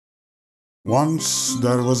Once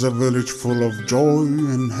there was a village full of joy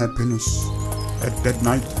and happiness. At that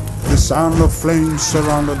night, the sound of flames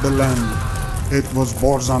surrounded the land. It was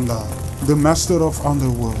Borzanda, the master of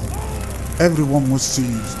underworld. Everyone was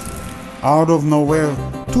seized. Out of nowhere,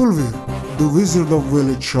 Tulvir, the wizard of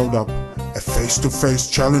village, showed up. A face-to-face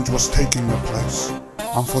challenge was taking place.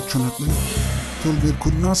 Unfortunately, Tulvir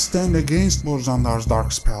could not stand against Borzandar's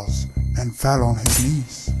dark spells and fell on his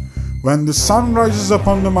knees. When the sun rises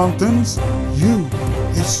upon the mountains,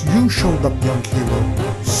 it's you showed up, young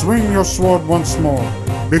hero. Swing your sword once more,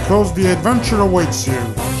 because the adventure awaits you.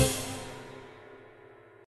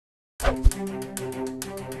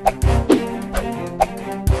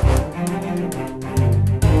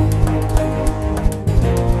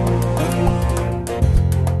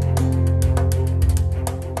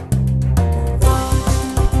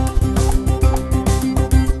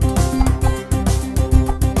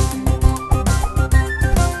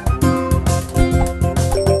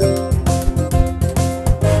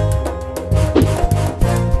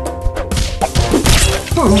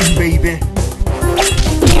 Boom, baby!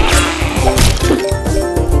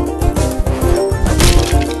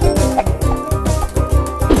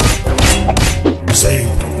 Say.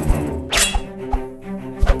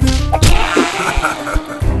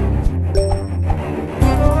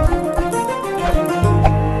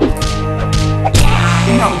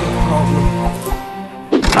 Not a problem.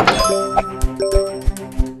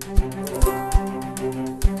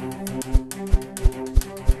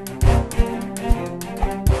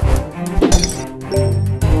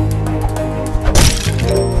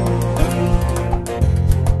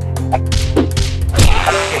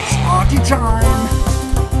 Party time!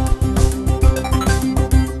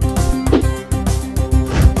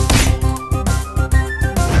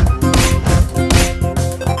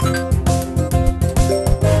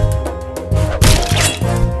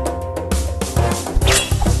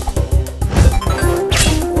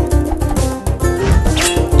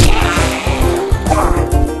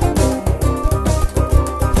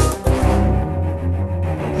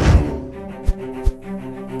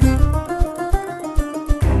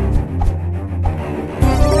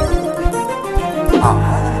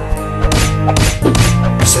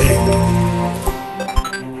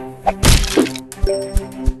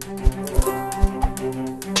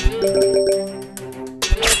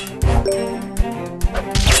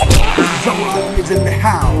 Xolan is in the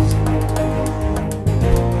house.